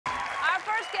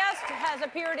has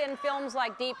appeared in films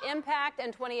like Deep Impact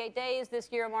and 28 Days. This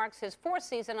year marks his 4th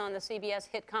season on the CBS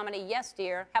hit comedy Yes,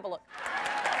 Dear. Have a look.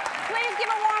 Please give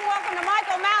a warm welcome to Mike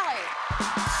O'Malley.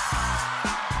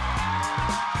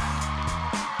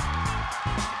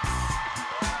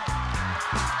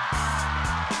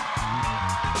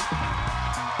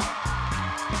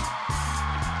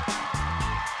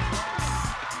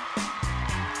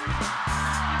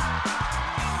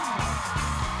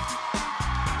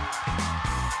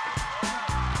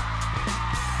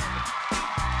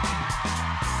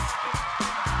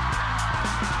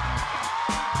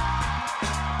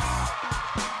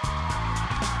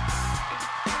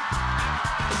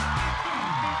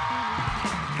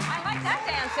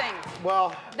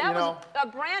 Well, that was a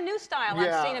brand new style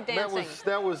I've seen of dancing.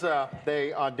 That was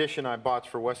the audition I botched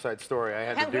for West Side Story. I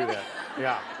had to do that.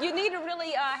 Yeah. You need to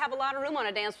really have a lot of room on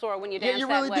a dance floor when you dance that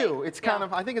way. Yeah, you really do. It's kind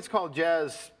of, I think it's called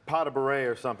jazz pas de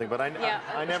bourrée or something, but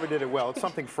I never did it well. It's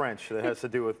something French that has to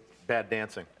do with bad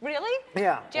dancing. Really?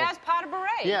 Yeah. Jazz pas de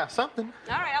bourée? Yeah, something.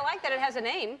 All right, I like that it has a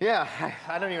name. Yeah,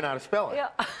 I don't even know how to spell it. Yeah.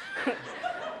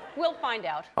 We'll find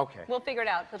out. Okay. We'll figure it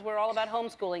out, because we're all about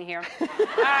homeschooling here. All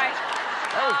right.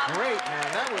 That was great, man.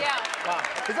 That was, wow.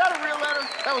 Is that a real letter?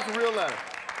 That was a real letter.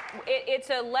 It's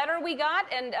a letter we got,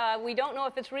 and we don't know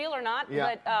if it's real or not,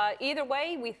 but either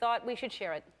way, we thought we should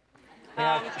share it.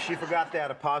 Yeah, she forgot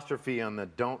that apostrophe on the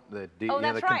don't, the oh,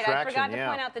 that's right. contraction. I forgot to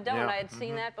point out the don't. I had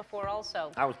seen that before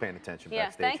also. I was paying attention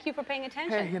backstage. Thank you for paying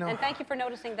attention. Hey, you know, and thank you for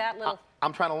noticing that little...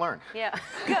 I'm trying to learn. Yeah,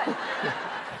 good.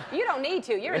 You don't need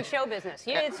to. You're in show business.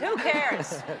 Who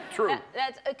cares? True.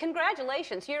 That's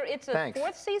congratulations. It's a Thanks.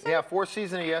 4th season? Yeah, 4th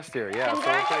season of Yes, Dear. Yeah, so we're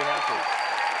pretty happy.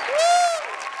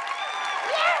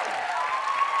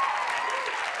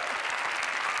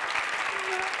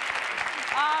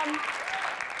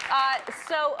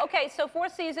 So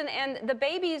 4th season, and the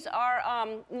babies are,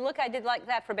 look, I did like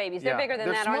that for babies. They're bigger than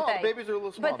that, small. aren't they? The babies are a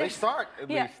little small. They start at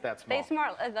least that small. They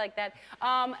start like that.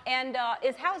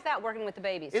 How's that working with the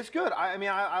babies? It's good. I mean,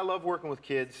 I love working with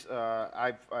kids.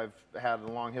 I've had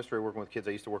a long history of working with kids.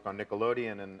 I used to work on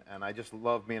Nickelodeon, and I just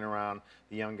love being around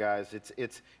the young guys.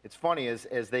 It's funny,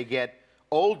 as they get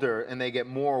older and they get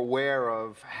more aware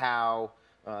of how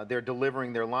they're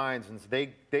delivering their lines, and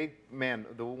man,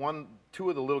 two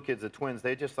of the little kids, the twins,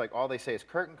 they just all they say is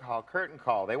curtain call, curtain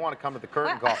call. They want to come to the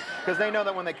curtain call because they know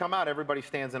that when they come out, everybody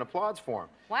stands and applauds for them.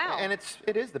 Wow. And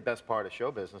it is the best part of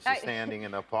show business, is standing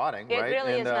and applauding, right? It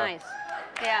really is nice.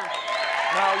 Yeah.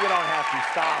 No, you don't have to.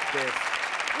 Stop this.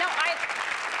 No,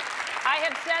 I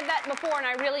have said that before, and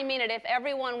I really mean it. If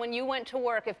everyone, when you went to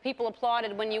work, if people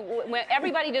applauded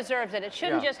everybody deserves it. It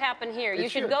shouldn't just happen here. You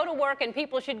should go to work and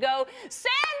people should go,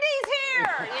 Sandy's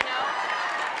here, you know?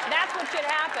 That's what should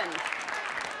happen,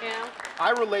 you know?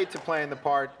 I relate to playing the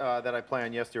part that I play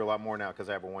on Yes, Dear a lot more now because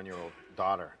I have a 1-year-old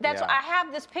daughter. I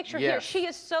have this picture here. She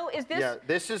is so, is this? Yeah,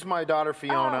 this is my daughter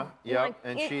Fiona.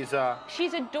 And she's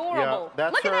adorable.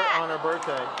 That's Look her at that. on her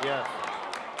birthday, yes.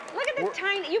 Look at the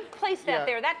tiny, you placed that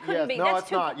there. That couldn't be. No,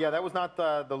 it's not. Yeah, that was not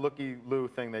the looky-loo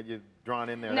thing that you've drawn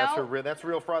in there. No? That's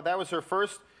real fraud. That was her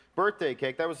first birthday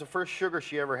cake. That was the first sugar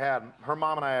she ever had. Her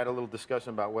mom and I had a little discussion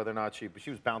about whether or not she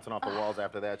was bouncing off the walls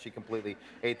after that. She completely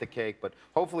ate the cake. But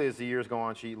hopefully, as the years go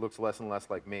on, she looks less and less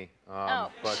like me.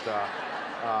 But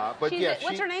yeah,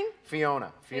 what's her name?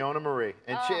 Fiona Marie.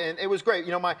 And it was great.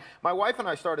 You know, my wife and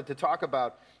I started to talk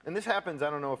about, and this happens,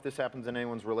 I don't know if this happens in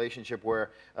anyone's relationship,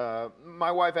 where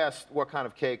my wife asked what kind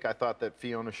of cake I thought that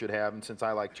Fiona should have, and since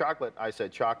I like chocolate, I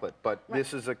said chocolate. But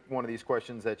this is one of these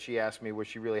questions that she asked me where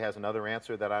she really has another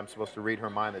answer that I'm supposed to read her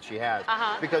mind that she has.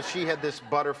 Because she had this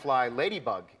butterfly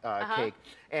ladybug cake,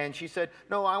 and she said,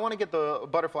 no, I want to get the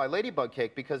butterfly ladybug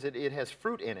cake because it has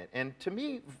fruit in it. And to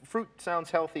me, fruit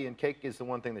sounds healthy, and cake is the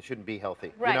one thing that shouldn't be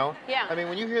healthy. Right. You know? Yeah. I mean,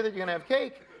 when you hear that you're going to have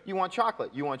cake, you want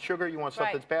chocolate, you want sugar, you want stuff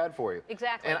that's bad for you.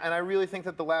 Exactly. And I really think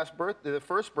that the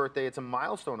first birthday, it's a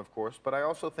milestone, of course, but I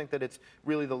also think that it's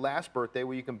really the last birthday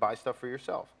where you can buy stuff for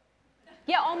yourself.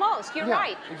 Yeah, almost. You're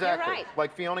right. Exactly. You're right.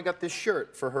 Like Fiona got this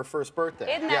shirt for her first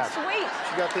birthday. Isn't that sweet?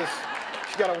 She got this.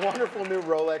 She's got a wonderful new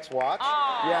Rolex watch.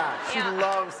 Oh, she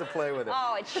loves to play with it.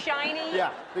 Oh, it's shiny.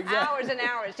 Yeah, exactly. Hours and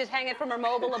hours. Just hang it from her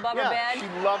mobile above her bed. She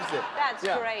loves it. That's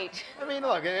great. I mean,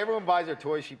 look, everyone buys her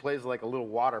toys. She plays like a little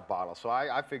water bottle. So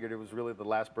I figured it was really the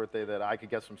last birthday that I could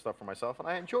get some stuff for myself, and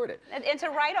I enjoyed it. It's a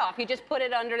write-off. You just put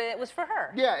it under it was for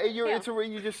her. Yeah,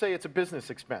 you just say it's a business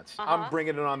expense. I'm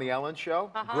bringing it on the Ellen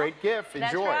Show. Great gift.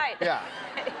 Enjoy. That's right. Yeah.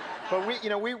 But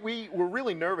we're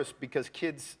really nervous because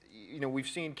kids, we've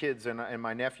seen kids and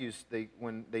my nephews,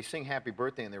 when they sing happy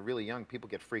birthday and they're really young, people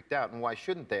get freaked out. And why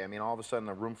shouldn't they? I mean, all of a sudden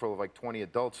a room full of like 20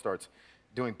 adults starts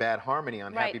doing bad harmony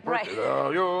on Happy Birthday. You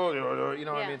know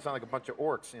what I mean? It's not like a bunch of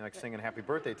orcs, you know, like singing Happy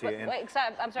Birthday to you. And, wait,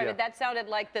 I'm sorry, but that sounded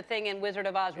like the thing in Wizard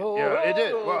of Oz. Yeah, it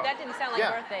did. Well, that didn't sound like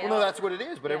birthday. Well, no, that's what it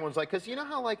is. But everyone's like, because you know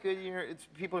how like it's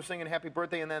people are singing Happy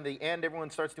Birthday, and then at the end everyone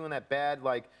starts doing that bad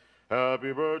like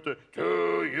Happy Birthday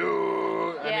to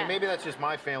you. I mean, maybe that's just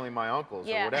my family, my uncles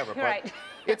or whatever. But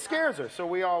it scares her. So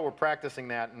we all were practicing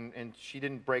that, and she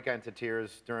didn't break out into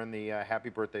tears during the Happy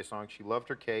Birthday song. She loved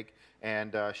her cake,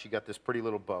 and she got this pretty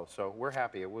little bow. So we're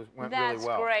happy. It went really well. That's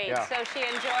great. Yeah. So she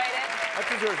enjoyed it. That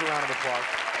deserves a round of applause.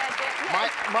 That's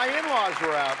it. My in-laws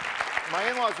were out. My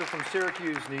in-laws are from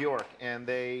Syracuse, New York, and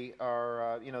they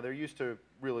are, you know, they're used to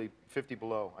really 50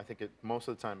 below. I think most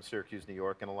of the time in Syracuse, New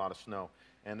York, and a lot of snow.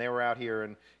 And they were out here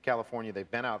in California.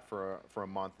 They've been out for a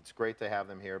month. It's great to have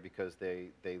them here because they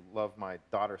love my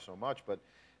daughter so much. But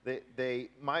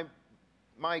my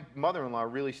mother-in-law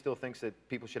really still thinks that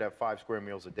people should have 5 square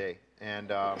meals a day. And,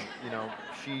 you know,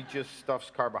 she just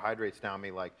stuffs carbohydrates down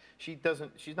me like she's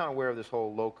not aware of this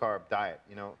whole low-carb diet.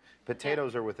 You know,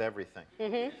 potatoes are with everything.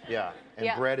 Yeah,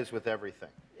 and bread is with everything.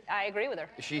 I agree with her.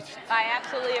 I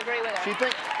absolutely agree with her. She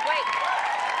thinks... Wait,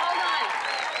 hold on.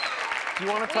 Do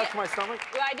you want to touch my stomach?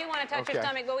 Well, I do want to touch your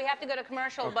stomach, but we have to go to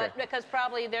commercial, but because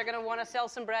probably they're going to want to sell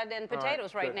some bread and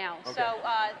potatoes right now. Okay. So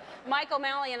Mike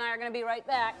O'Malley and I are going to be right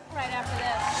back right after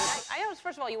this. I noticed,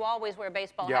 first of all, you always wear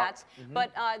baseball hats,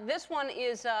 but this one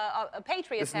is a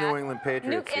Patriots hat. New England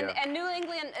Patriots, and New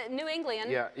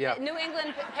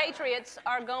England Patriots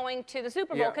are going to the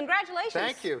Super Bowl. Congratulations.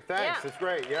 Thank you. Thanks. That's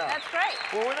great. Yeah. That's great.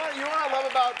 Well, you know what I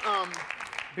love about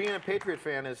being a Patriot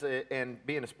fan and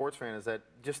being a sports fan is that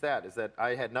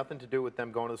I had nothing to do with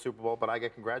them going to the Super Bowl, but I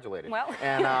get congratulated. Well,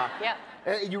 and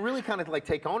you really kind of like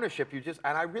take ownership.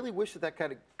 And I really wish that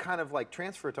kind of like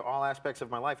transfer to all aspects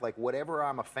of my life. Like whatever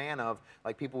I'm a fan of,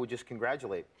 like people would just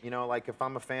congratulate. You know, like if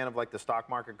I'm a fan of like the stock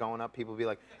market going up, people would be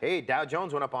like, "Hey, Dow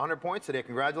Jones went up 100 points today.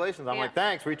 Congratulations." I'm like,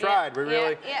 "Thanks, we tried. We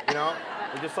really, you know,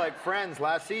 we're just like friends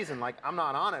last season. Like I'm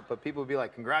not on it, but people would be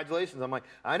like, "Congratulations." I'm like,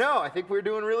 "I know. I think we're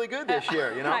doing really good this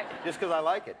year." You know, just because I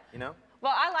like it. You know.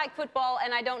 Well, I like football,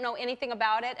 and I don't know anything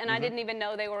about it, and I didn't even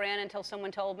know they were in until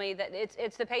someone told me that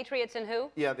it's the Patriots and who?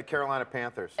 Yeah, the Carolina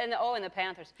Panthers. And the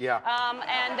Panthers. Yeah.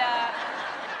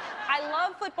 I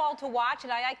love football to watch,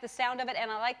 and I like the sound of it,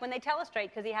 and I like when they telestrate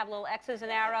because you have little X's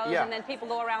and arrows, and then people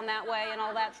go around that way and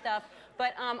all that stuff.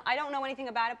 But I don't know anything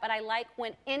about it, but I like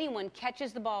when anyone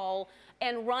catches the ball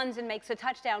and runs and makes a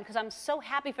touchdown because I'm so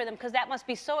happy for them because that must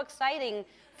be so exciting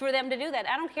for them to do that.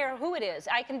 I don't care who it is.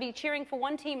 I can be cheering for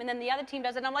one team and then the other team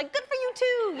does it and I'm like, good for you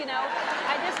too, you know.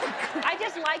 I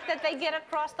just like that they get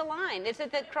across the line. Is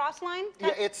it the cross line?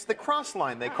 Yeah, it's the cross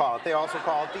line they call it. They also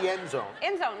call it the end zone.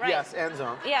 End zone, right. Yes, end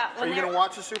zone. Yeah. Are you going to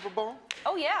watch the Super Bowl?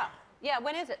 Oh, yeah. Yeah,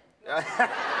 when is it?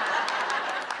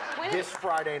 This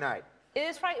Friday night. It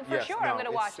is Friday, for sure. I'm going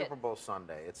to watch it. It's Super Bowl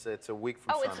Sunday. It's a week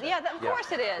from Sunday. Yeah, of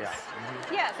course it is. Yeah.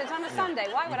 Yes, it's on a Sunday.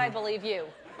 Why would I believe you?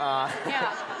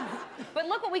 Yeah. But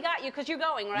look what we got you, because you're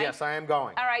going, right? Yes, I am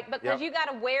going. All right, because you got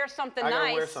to wear something nice. I got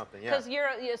to wear something, because you're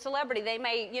a celebrity. They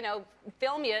may, you know,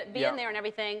 film you, be in there and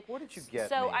everything. What did you get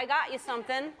So me? I got you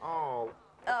something. Oh.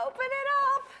 Open it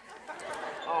up.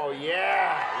 Oh,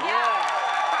 yeah.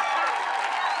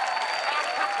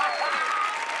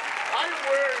 I'm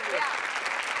wearing this.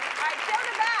 All right, show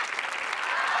the back.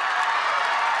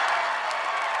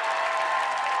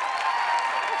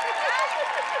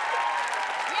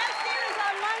 Yes, Theaters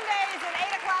on Mondays at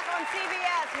 8 o'clock on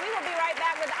CBS. We will be right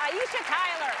back with Aisha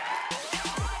Tyler.